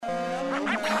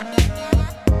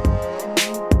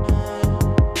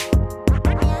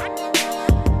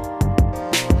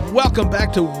Welcome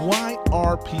back to Why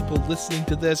Are People Listening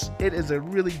to This? It is a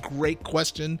really great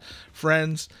question,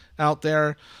 friends out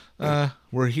there.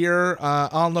 We're here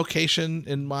on location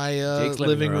in my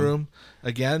living room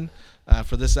again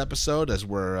for this episode as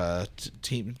we're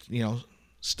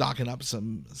stocking up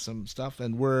some stuff,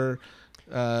 and we're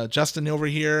Justin over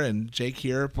here and Jake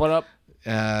here. What up?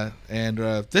 And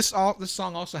this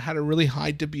song also had a really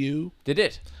high debut. Did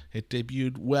it? It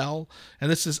debuted well, and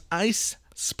this is Ice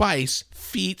Spice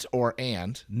feat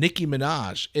Nicki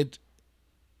Minaj. It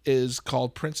is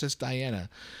called Princess Diana,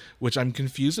 which I'm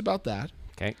confused about that.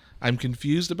 Okay. I'm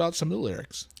confused about some of the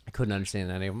lyrics. I couldn't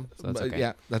understand any of them, so that's okay.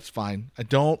 Yeah, that's fine. I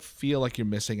don't feel like you're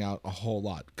missing out a whole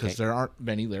lot because there aren't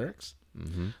many lyrics.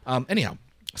 Mm-hmm. Anyhow,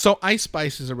 so Ice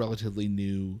Spice is a relatively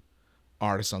new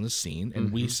artist on the scene,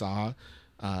 and we saw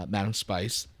Madam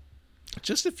Spice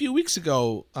just a few weeks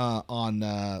ago on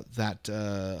that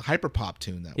hyperpop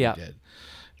tune that we did.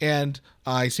 And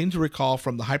I seem to recall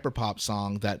from the hyperpop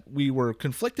song that we were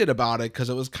conflicted about it because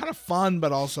it was kind of fun,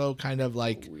 but also kind of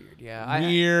like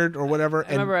weird or whatever.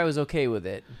 I remember I was okay with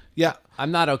it. Yeah.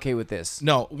 I'm not okay with this.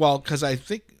 No, well, because I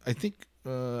think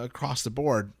across the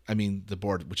board, I mean the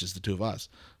board, which is the two of us,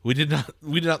 we did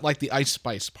not like the Ice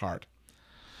Spice part.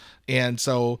 And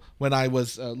so when I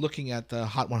was looking at the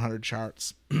Hot 100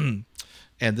 charts, and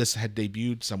this had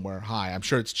debuted somewhere high, I'm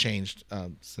sure it's changed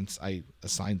since I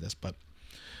assigned this, but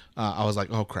I was like,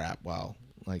 oh crap! Well,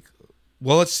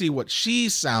 let's see what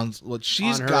she's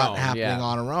got happening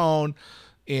on her own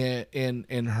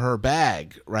in her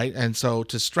bag, right? And so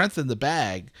to strengthen the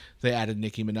bag, they added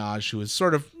Nicki Minaj, who is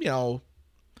sort of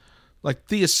like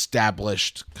the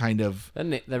established kind of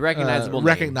the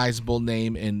recognizable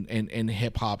name in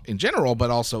hip hop in general, but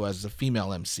also as a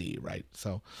female MC, right?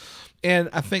 So, and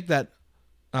I think that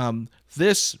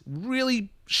this really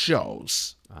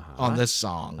shows on this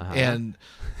song and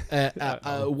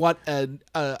what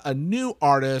a new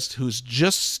artist who's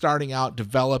just starting out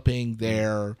developing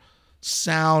their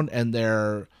sound and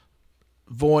their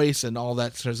voice and all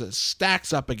that sort of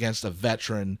stacks up against a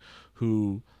veteran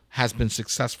who has been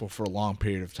successful for a long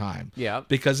period of time. Yeah.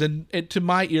 Because to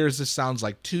my ears, this sounds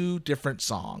like two different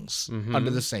songs under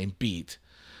the same beat.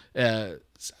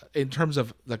 In terms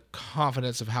of the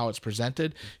confidence of how it's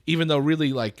presented, even though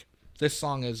really this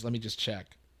song is, let me just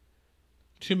check,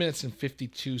 2 minutes and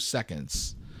 52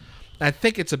 seconds. I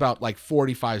think it's about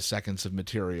 45 seconds of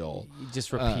material.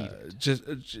 Just repeat.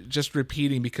 Just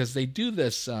repeating because they do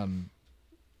this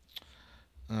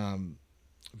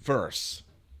verse.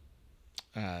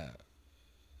 The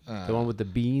one with the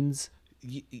beans?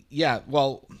 Yeah,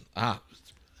 well,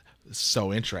 it's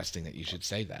so interesting that you should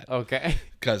say that. Okay.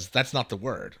 Because that's not the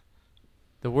word.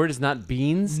 The word is not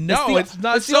beans? No, it's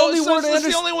not. It's the only word it's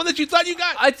the only one that you thought you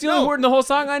got. It's the only word in the whole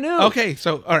song I knew. Okay,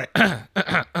 so, all right.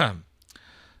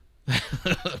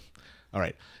 All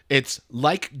right. It's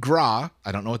like gra.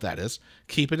 I don't know what that is.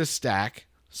 Keep it a stack.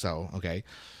 So, okay.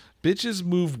 Bitches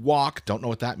move walk. Don't know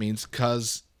what that means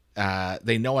because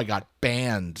they know I got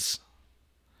bands.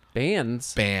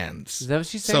 Bands? Bands. Is that what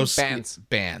she's saying? Bands.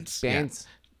 Bands. Yeah.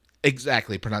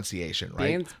 Exactly, pronunciation,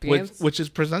 right? Bands. Which is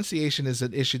pronunciation is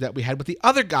an issue that we had with the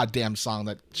other goddamn song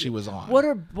that she was on.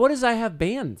 What does I have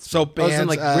bands? So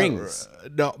bands rings.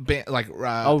 No, it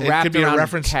wrapped could be a around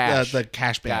reference cash. The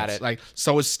cash bands. Got it.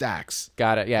 So is stacks.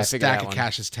 Got it. Yeah, a I figured that stack of one.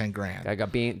 cash is $10,000. I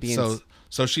got beans.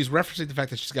 So she's referencing the fact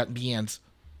that she's got beans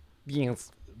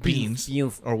Beans.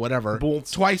 or whatever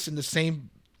twice in the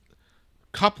same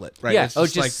couplet, right? Yeah.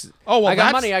 It's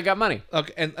I got money.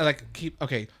 Okay, and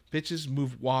bitches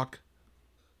move walk.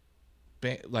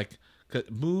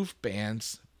 Move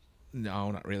bands.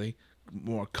 No, not really.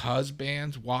 More cuz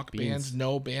bands, walk bands,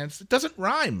 no bands. It doesn't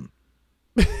rhyme.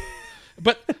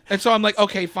 And so I'm like,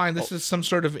 okay, fine. This is some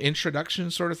sort of introduction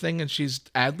sort of thing, and she's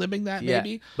ad-libbing that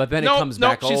maybe. But then it comes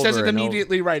back over. She says it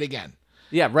immediately right again.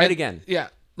 Yeah, again. Yeah,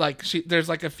 there's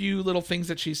a few little things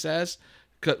that she says.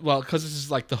 Because this is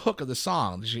the hook of the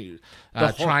song. She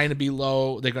trying to be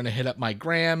low. They're gonna hit up my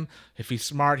gram. If he's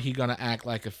smart, he gonna act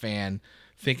like a fan.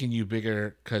 Thinking you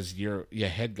bigger because your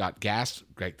head got gas.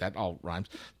 Great, that all rhymes.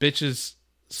 Bitches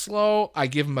slow, I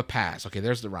give him a pass. Okay,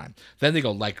 there's the rhyme. Then they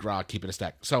go like raw, keep it a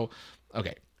stack. So,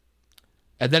 okay.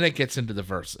 And then it gets into the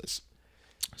verses.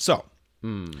 So,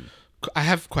 I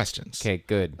have questions. Okay,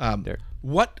 good.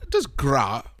 What does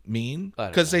gra mean?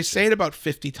 Because they say it about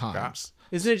 50 times.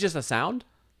 Isn't it just a sound?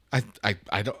 I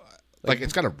don't...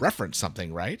 it's got to reference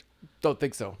something, right? Don't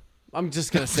think so. I'm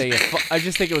just going to say it. I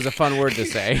just think it was a fun word to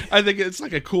say. I think it's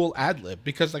a cool ad lib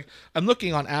because I'm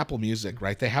looking on Apple Music,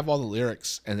 right? They have all the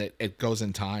lyrics and it goes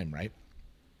in time, right?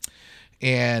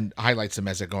 And highlights them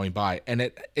as they're going by. And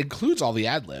it includes all the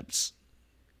ad libs,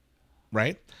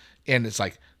 right? and it's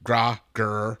like gra,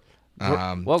 gur.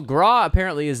 Well, gra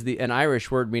apparently is an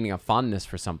Irish word meaning a fondness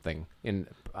for something in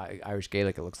Irish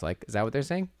Gaelic. It looks like. Is that what they're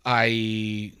saying?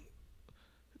 I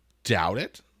doubt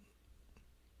it.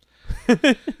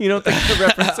 You don't think they're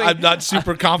referencing? I'm not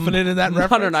super confident in that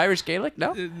reference. Not an Irish Gaelic,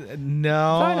 no.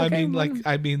 No, Fine, okay,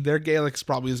 I mean, their Gaelic's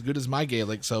probably as good as my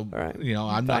Gaelic, so right.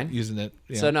 I'm Fine. not using it.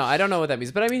 So no, I don't know what that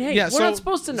means. But I mean, hey, we're not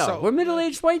supposed to know. We're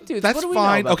middle-aged white dudes. That's what do we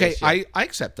fine. know about Okay, this shit? I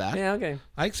accept that. Yeah, okay.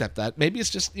 I accept that. Maybe it's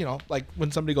just like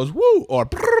when somebody goes woo or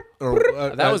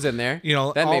That was in there.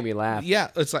 That made me laugh. Yeah,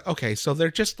 it's like okay, so they're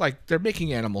just like they're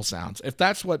making animal sounds. If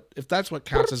that's what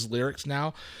counts as lyrics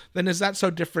now, then is that so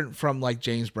different from like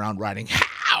James Brown writing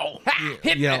how?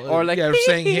 Hit me. Or like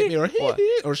saying hit me or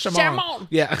or Shamon.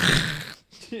 Yeah.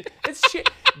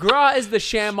 Gra is the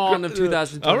Shamon of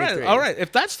 2023. All right.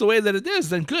 If that's the way that it is,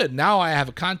 then good. Now I have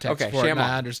a context for it and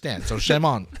I understand. So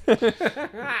Shamon.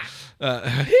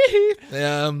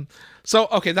 So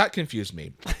okay, that confused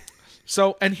me.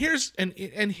 So here's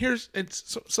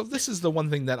so this is the one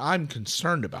thing that I'm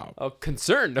concerned about. Oh,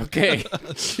 concerned. Okay.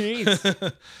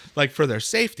 Jeez. Like for their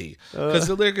safety, because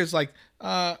the lyric is like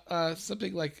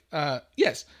something like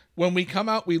yes, when we come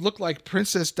out, we look like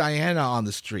Princess Diana on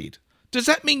the street. Does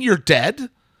that mean you're dead?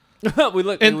 we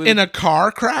look in a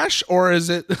car crash, or is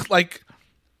it like?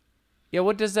 Yeah,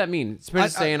 what does that mean? It's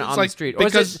Princess Diana on like, the street. Or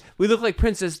because is it, we look like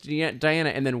Princess Diana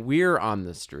and then we're on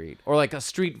the street. Or like a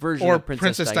street version or of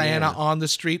Princess Diana on the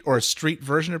street, or a street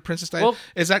version of Princess Diana. Well,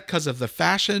 is that because of the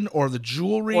fashion or the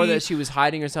jewelry? Or that she was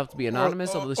hiding herself to be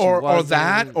anonymous? Or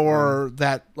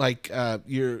that like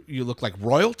you look like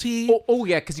royalty? Oh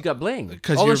yeah, because you got bling.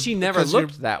 Although she never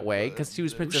looked that way because she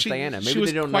was Princess Diana. Maybe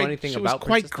they don't know anything about Princess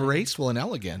Diana. She was quite graceful and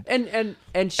elegant.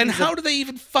 And how do they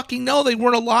even fucking know they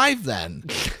weren't alive then?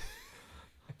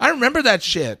 I remember that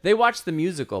shit. They watched the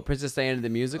musical, Princess Diana the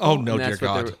musical. Oh no, dear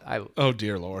God! Oh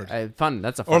dear Lord! Fun.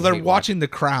 That's a fun. Or they're watching The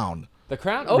Crown. The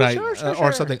Crown. Oh right? Sure.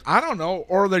 Or something. I don't know.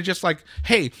 Or they're just like,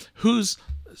 hey, who's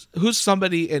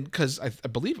somebody? And because I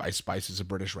believe Ice Spice is a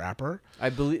British rapper. I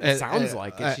believe it sounds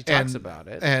like it. She talks about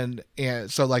it. And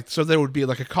so there would be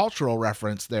like a cultural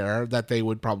reference there that they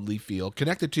would probably feel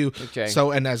connected to. Okay. So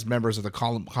and as members of the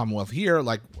Commonwealth here,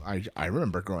 like I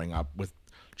remember growing up with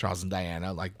Charles and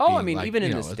Diana, like even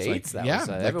in the States, like, that was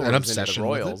everyone an was obsession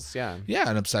into the royals, with it. Yeah,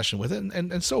 an obsession with it,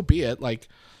 and so be it. Like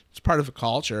it's part of the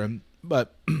culture,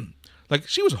 but like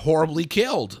she was horribly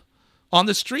killed on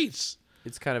the streets.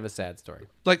 It's kind of a sad story.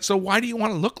 Like, so why do you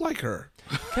want to look like her?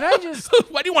 Can I just?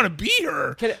 Why do you want to be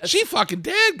her? She fucking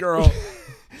dead, girl.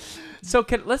 So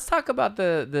let's talk about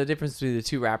the difference between the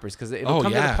two rappers, because it'll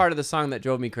come to the part of the song that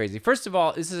drove me crazy. First of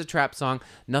all, this is a trap song.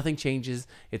 Nothing changes.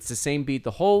 It's the same beat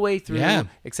the whole way through,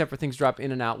 except for things drop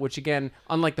in and out, which again,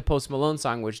 unlike the Post Malone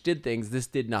song, which did things, this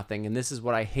did nothing. And this is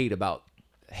what I hate about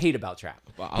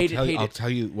trap. Well, I'll tell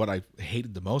you what I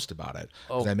hated the most about it,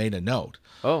 because I made a note.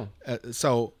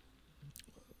 So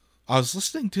I was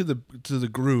listening to the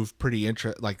groove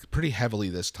pretty heavily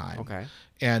this time. Okay.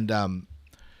 And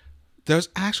there's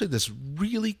actually this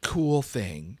really cool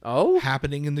thing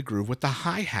happening in the groove with the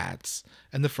hi-hats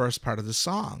and the first part of the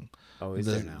song. Oh, is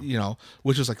there now?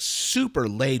 Which was like super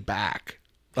laid back.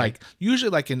 Like usually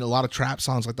like in a lot of trap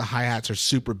songs, like the hi-hats are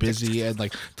super busy and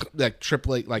like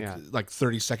triplet, like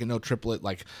 30-second note triplet,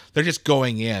 like they're just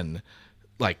going in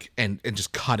like and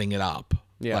just cutting it up.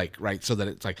 Yeah. Like, right. So that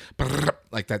it's like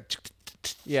that.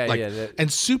 Yeah.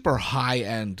 And super high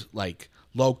end, like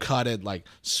low cutted, like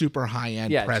super high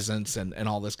end presence and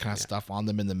all this kind of stuff on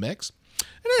them in the mix.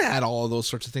 And it had all of those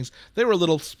sorts of things. They were a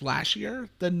little splashier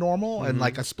than normal. And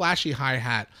like a splashy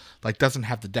hi-hat, like doesn't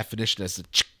have the definition as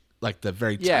the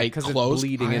very tight, closed it's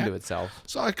bleeding hi-hat. into itself.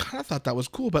 So I kind of thought that was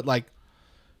cool, but like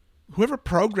whoever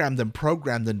programmed them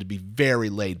to be very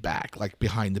laid back, like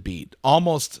behind the beat,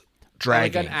 almost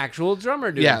dragging. Like an actual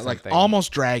drummer doing something. Like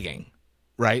almost dragging.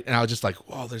 Right. And I was just like,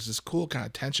 whoa, there's this cool kind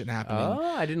of tension happening.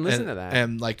 Oh, I didn't listen to that.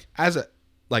 And like as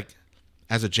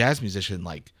a jazz musician,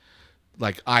 like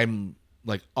I'm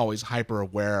like always hyper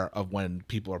aware of when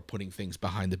people are putting things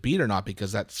behind the beat or not,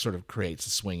 because that sort of creates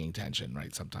a swinging tension,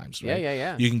 right? Sometimes. Right?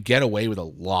 Yeah. You can get away with a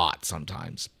lot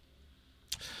sometimes.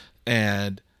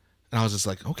 And I was just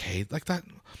like, okay, like that.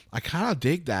 I kind of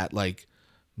dig that. Like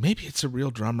maybe it's a real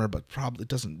drummer, but probably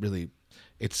doesn't really.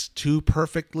 It's too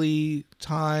perfectly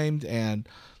timed and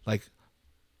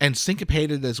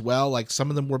syncopated as well. Like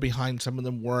some of them were behind, some of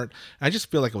them weren't. And I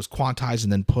just feel like it was quantized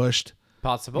and then pushed.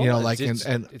 Possible.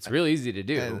 It's real easy to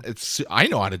do. I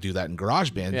know how to do that in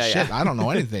GarageBand. Shit, I don't know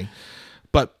anything.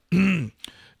 But and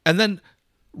then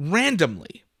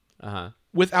randomly,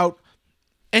 without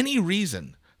any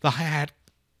reason, the hi-hat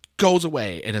goes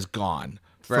away and is gone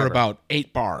for about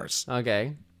 8 bars.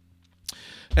 Okay.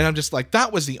 And I'm just like,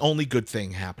 that was the only good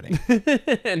thing happening.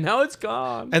 And now it's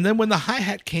gone. And then when the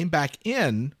hi-hat came back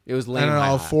in, it was lame. I don't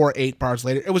know, 4-8 bars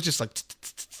later, it was just like.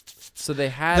 So they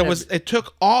had. It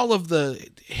took all of the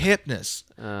hipness,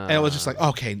 and it was just like,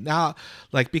 okay, now,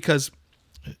 like, because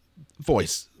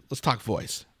voice. Let's talk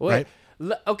voice, right?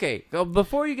 Okay,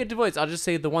 before you get to voice, I'll just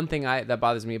say the one thing that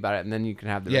bothers me about it, and then you can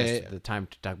have the rest of the time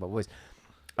to talk about voice.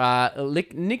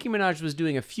 Nicki Minaj was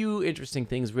doing a few interesting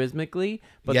things rhythmically,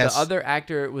 but the other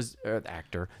actor was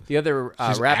the other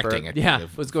rapper,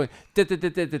 was going. There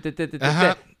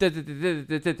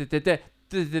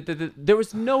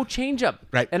was no change up,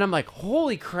 right? And I'm like,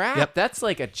 holy crap, that's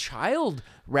like a child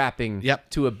rapping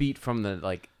to a beat from the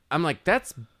like. I'm like,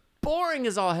 that's boring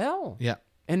as all hell. Yeah.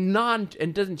 And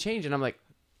doesn't change, and I'm like,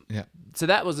 So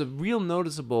that was a real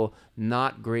noticeable,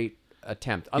 not great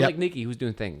attempt. Unlike Nicki, who's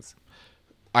doing things.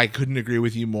 I couldn't agree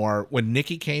with you more. When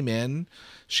Nicki came in,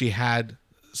 she had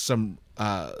some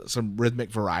rhythmic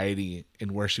variety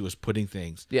in where she was putting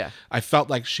things. Yeah, I felt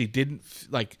like she didn't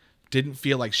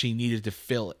feel like she needed to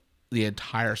fill the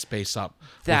entire space up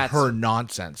with her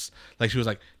nonsense. Like she was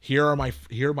like, here are my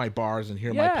bars and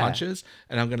here are my punches,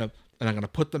 and I'm gonna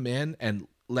put them in and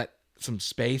let some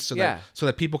space so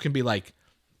that people can be like,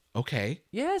 okay,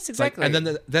 yes, exactly. Like,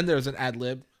 and then there's an ad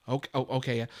lib.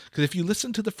 Okay, yeah. Because if you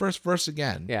listen to the first verse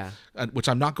again, which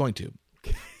I'm not going to,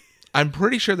 I'm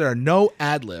pretty sure there are no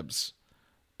ad libs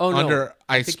under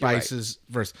Ice Spice's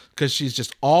verse because she's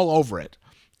just all over it,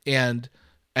 and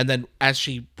then as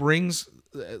she brings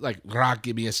like rock,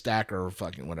 give me a stack or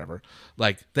fucking whatever,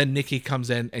 like then Nicki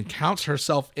comes in and counts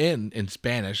herself in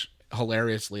Spanish.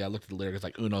 Hilariously, I looked at the lyrics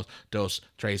like uno, dos,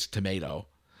 tres, tomato.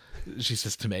 She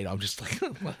says tomato. I'm just like,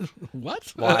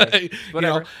 what? Why?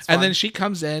 Whatever. And then she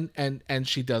comes in and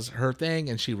she does her thing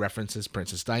and she references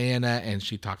Princess Diana and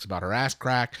she talks about her ass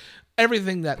crack.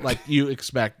 Everything that like you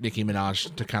expect Nicki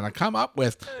Minaj to kind of come up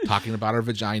with, talking about her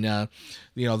vagina,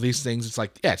 these things. It's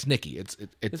like, it's Nicki.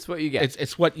 It's what you get.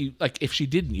 It's what you like. If she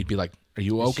didn't, you'd be like, are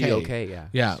you okay? Is she okay? Yeah.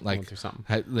 Yeah. She's like going through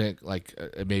something.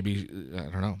 Maybe I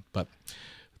don't know, but.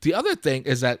 The other thing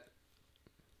is that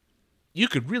you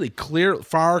could really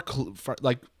far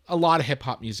like a lot of hip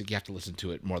hop music, you have to listen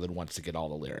to it more than once to get all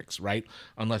the lyrics, right?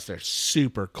 Unless they're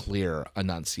super clear,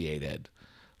 enunciated,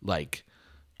 like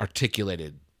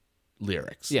articulated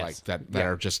lyrics, like that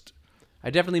are just.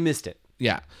 I definitely missed it.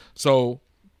 Yeah. So,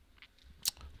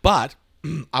 but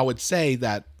I would say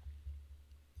that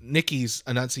Nicki's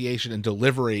enunciation and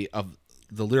delivery of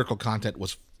the lyrical content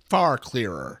was far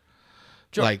clearer.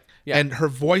 Sure. And her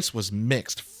voice was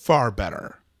mixed far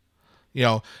better,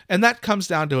 and that comes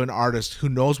down to an artist who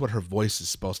knows what her voice is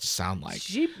supposed to sound like.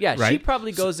 She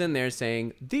probably goes in there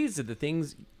saying, these are the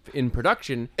things in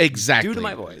production exactly due to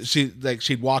my voice.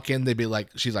 She'd walk in, they'd be like,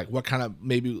 she's like, what kind of,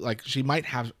 maybe like she might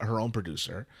have her own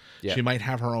producer. Yeah. She might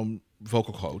have her own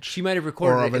vocal coach. She might have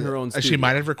recorded it in her own studio. She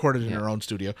might have recorded in her own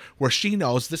studio where she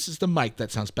knows this is the mic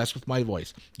that sounds best with my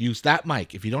voice. Use that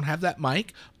mic. If you don't have that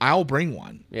mic, I'll bring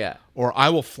one. Yeah. Or I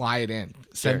will fly it in.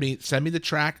 Send me the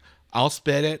track. I'll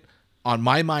spit it on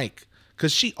my mic.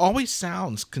 Because she always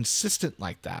sounds consistent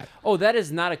like that. Oh, that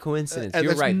is not a coincidence.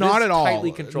 You're right. Not at all.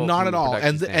 Tightly controlled. Not at all.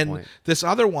 And this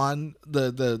other one,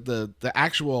 the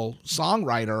actual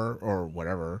songwriter or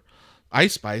whatever,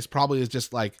 Ice Spice probably is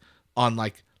just like on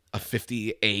like a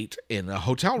 58 in a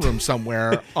hotel room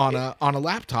somewhere on a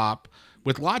laptop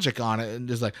with Logic on it and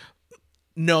just like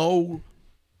nothing,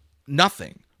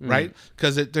 right?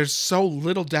 Because there's so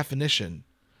little definition,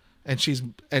 and she's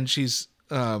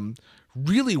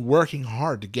really working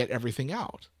hard to get everything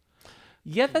out.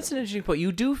 Yeah, that's an interesting point.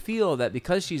 You do feel that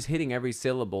because she's hitting every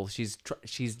syllable, she's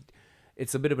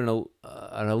it's a bit of an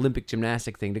Olympic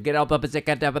gymnastic thing to get up.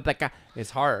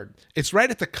 It's hard. It's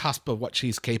right at the cusp of what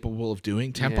she's capable of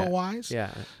doing tempo-wise.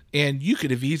 Yeah. And you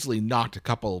could have easily knocked a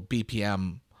couple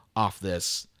BPM off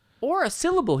this. Or a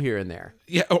syllable here and there.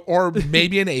 Yeah, or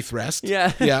maybe an eighth rest.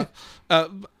 Yeah. Yeah.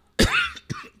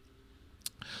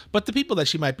 But the people that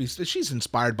she's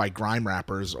inspired by grime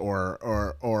rappers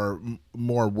or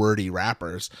more wordy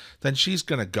rappers, then she's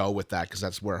going to go with that because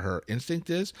that's where her instinct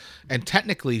is. And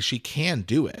technically she can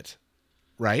do it,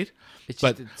 right?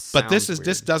 But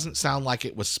this doesn't sound like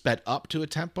it was sped up to a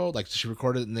tempo. Like she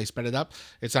recorded it and they sped it up.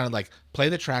 It sounded like play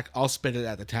the track, I'll spit it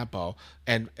at the tempo,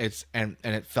 and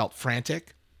it felt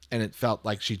frantic. And it felt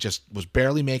like she just was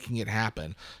barely making it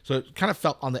happen. So it kind of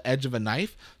felt on the edge of a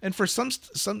knife. And for some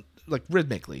like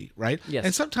rhythmically, right? Yes.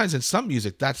 And sometimes in some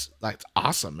music, that's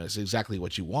awesome. It's exactly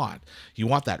what you want. You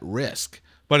want that risk.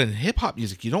 But in hip hop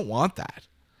music, you don't want that,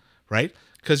 right?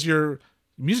 Because your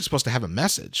music's supposed to have a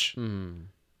message.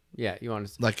 Yeah, you want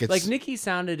to like it's like Nicki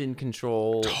sounded in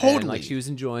control, totally and like she was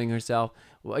enjoying herself.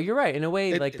 Well, you're right. In a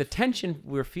way, like the tension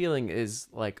we're feeling is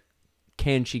like,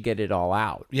 can she get it all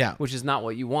out? Yeah, which is not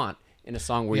what you want in a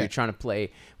song where you're trying to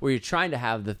play, where you're trying to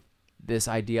have this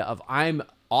idea of I'm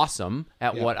awesome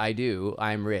at what I do.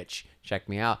 I'm rich. Check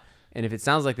me out. And if it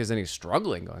sounds like there's any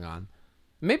struggling going on,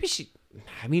 maybe she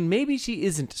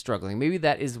isn't struggling. Maybe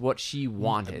that is what she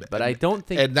wanted, but I don't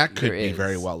think. And that could be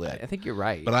very well it. I think you're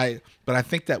right. But I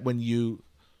think that when you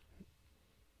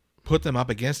put them up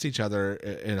against each other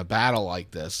in a battle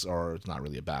like this, or it's not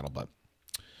really a battle, but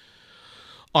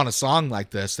on a song like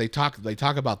this, they talk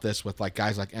about this with like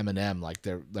guys like Eminem, like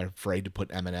they're afraid to put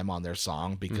Eminem on their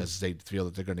song because they feel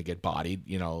that they're going to get bodied,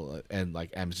 you know, and like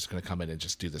M's just going to come in and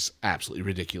just do this absolutely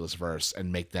ridiculous verse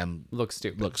and make them look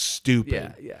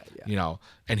stupid. Yeah. You know,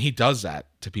 and he does that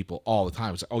to people all the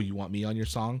time. It's like, oh, you want me on your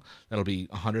song? That'll be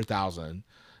 100,000,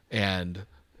 and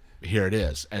here it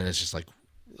is, and it's just like.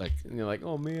 And you're like,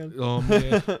 oh man,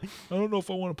 I don't know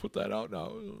if I want to put that out now.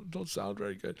 It don't sound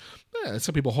very good. Yeah,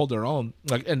 some people hold their own.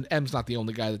 Like, and M's not the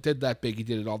only guy that did that. Biggie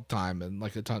did it all the time, and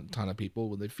like a ton of people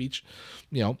when they feature,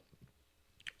 you know.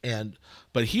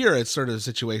 But here it's sort of a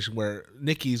situation where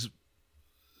Nicki's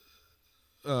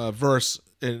verse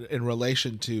in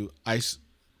relation to Ice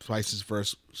Spice's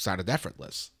verse sounded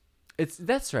effortless.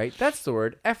 That's right. That's the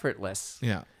word, effortless.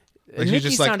 Yeah. Like she's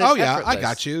just like, oh yeah, effortless. I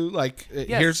got you. Like,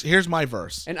 yes. here's my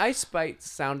verse. And Ice Spice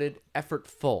sounded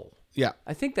effortful. Yeah,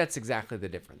 I think that's exactly the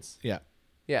difference. Yeah.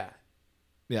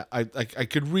 I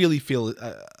could really feel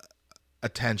a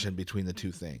tension between the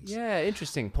two things. Yeah,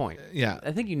 interesting point. Yeah,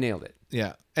 I think you nailed it.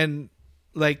 Yeah, and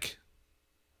like,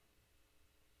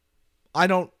 I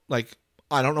don't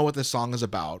know what this song is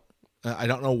about. I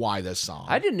don't know why this song.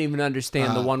 I didn't even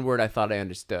understand the one word I thought I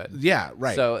understood. Yeah,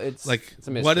 right. So it's a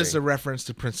mystery. What is the reference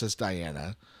to Princess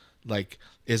Diana? Like,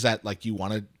 is that like you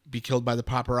want to be killed by the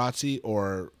paparazzi,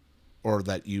 or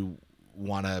that you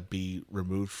want to be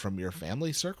removed from your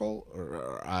family circle,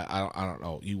 or I don't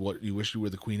know. You wish you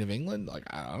were the Queen of England?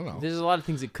 Like, I don't know. There's a lot of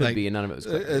things it could be, and none of it was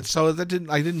clear. So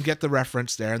I didn't get the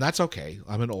reference there, and that's okay.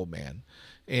 I'm an old man,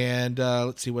 and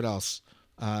let's see what else.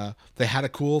 They had a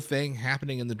cool thing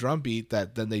happening in the drum beat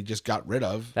that then they just got rid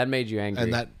of. That made you angry.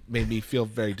 And that made me feel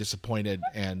very disappointed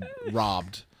and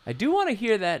robbed. I do want to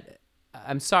hear that.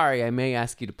 I'm sorry, I may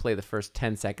ask you to play the first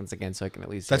 10 seconds again so I can at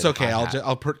least That's okay.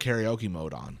 I'll put karaoke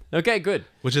mode on. Okay, good.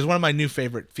 Which is one of my new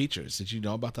favorite features. Did you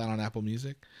know about that on Apple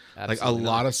Music? Absolutely like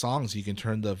lot of songs, you can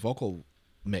turn the vocal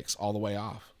mix all the way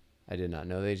off. I did not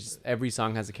know. Every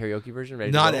song has a karaoke version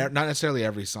ready not necessarily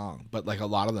every song, but like a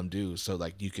lot of them do. So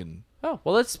like you can. Oh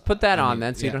well, let's put that on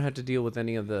then, so you don't have to deal with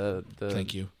any of the.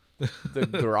 Thank you. The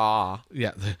gra.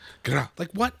 Yeah, the gra.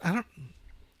 Like what?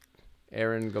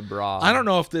 Aaron Gabra. I don't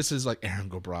know if this is like Aaron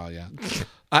Gabra. Yeah,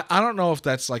 I don't know if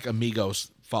that's like a Migos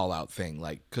Fallout thing.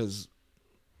 Like, cause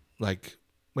like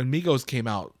when Migos came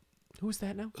out. Who's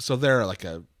that now? So they're like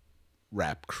a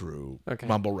rap crew, okay.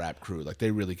 Mumble rap crew. Like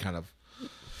they really kind of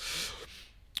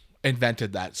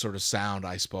invented that sort of sound,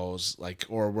 I suppose, like,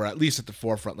 or were at least at the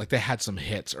forefront. Like they had some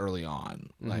hits early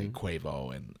on, like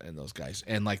Quavo and those guys,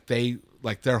 and like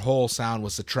their whole sound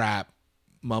was the trap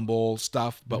mumble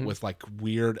stuff, but with like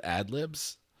weird ad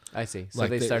libs. I see. So like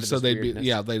they started. So they'd be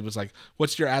they was like,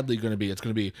 "What's your ad lib going to be?" It's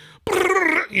going to be,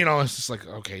 you know. It's just like,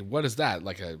 okay, what is that?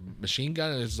 Like a machine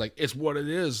gun? And it's like, it's what it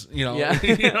is, you know,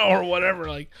 yeah. or whatever.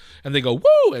 Like, and they go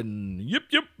woo and yip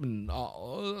and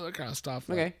all that kind of stuff.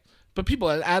 Okay. Like, but people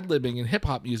ad-libbing in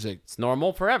hip-hop music. It's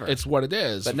normal forever. It's what it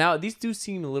is. But now these do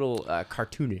seem a little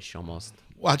cartoonish almost.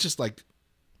 Well, just like,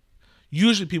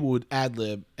 usually people would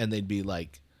ad-lib and they'd be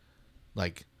like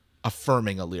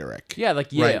affirming a lyric. Yeah,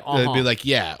 like, yeah. Right? They'd be like,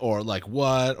 yeah, or like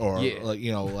what, or like,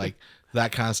 you know, like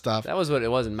that kind of stuff. That was what it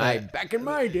was back in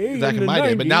my day. Back in my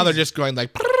day. But now they're just going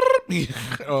like,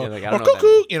 or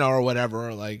cuckoo, you know, or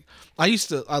whatever. Like I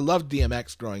loved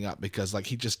DMX growing up because like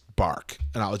he just bark,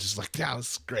 and I was just like, yeah,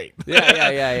 this is great.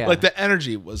 Yeah. Like the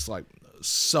energy was like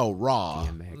so raw,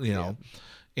 DMX, you know,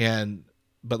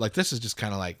 but like this is just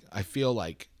kind of like I feel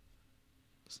like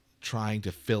trying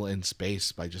to fill in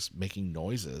space by just making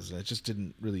noises, and it just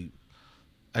didn't really.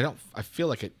 I feel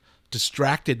like it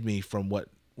distracted me from what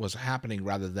was happening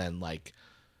rather than like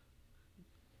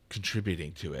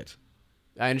contributing to it.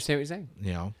 I understand what you're saying.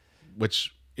 You know,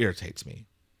 which irritates me.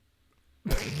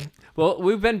 Well,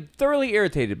 we've been thoroughly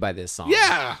irritated by this song.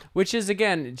 Yeah. Which is,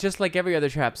 again, just like every other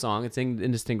trap song. It's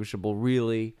indistinguishable,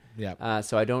 really. Yeah.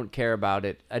 So I don't care about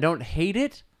it. I don't hate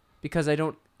it because I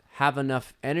don't have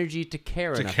enough energy to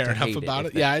care enough about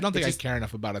it. Yeah, I don't think I care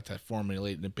enough about it to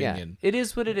formulate an opinion. Yeah, it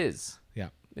is what it is. Yeah.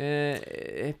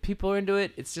 If people are into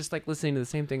it, it's just like listening to the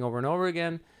same thing over and over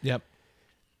again. Yep.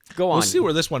 Go on. We'll see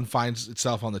where this one finds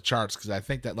itself on the charts, because I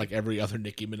think that like every other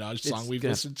Nicki Minaj song we've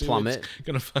listened to, it's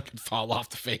going to fucking fall off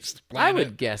the face of the planet. I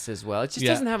would guess as well. It just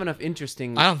doesn't have enough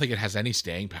interesting... I don't think it has any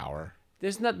staying power.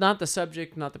 There's not the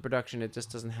subject, not the production. It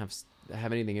just doesn't have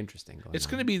anything interesting going on. It's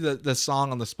going to be the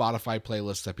song on the Spotify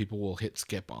playlist that people will hit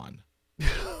skip on.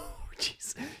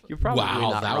 Jeez. You're probably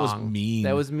not that wrong. was mean.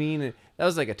 That was mean. That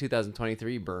was like a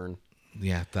 2023 burn.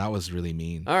 Yeah, that was really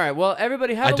mean. All right, well,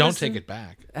 everybody I don't take it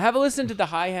back. Have a listen to the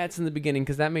hi-hats in the beginning,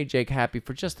 because that made Jake happy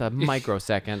for just a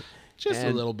microsecond. Just a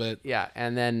little bit. Yeah,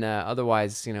 and then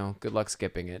otherwise, good luck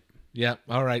skipping it. Yep.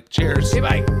 All right. Cheers. Okay,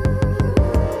 bye.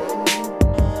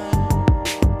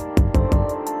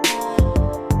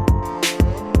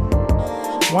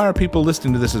 Why Are People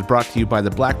Listening to This is brought to you by the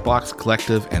Black Box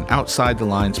Collective and Outside the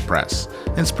Lines Press.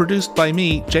 And it's produced by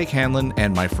me, Jake Hanlon,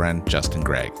 and my friend Justin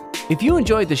Gregg. If you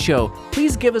enjoyed the show,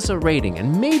 please give us a rating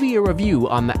and maybe a review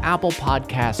on the Apple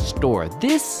Podcast Store.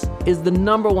 This is the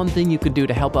number one thing you can do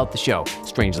to help out the show,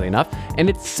 strangely enough. And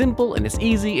it's simple and it's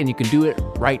easy and you can do it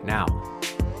right now.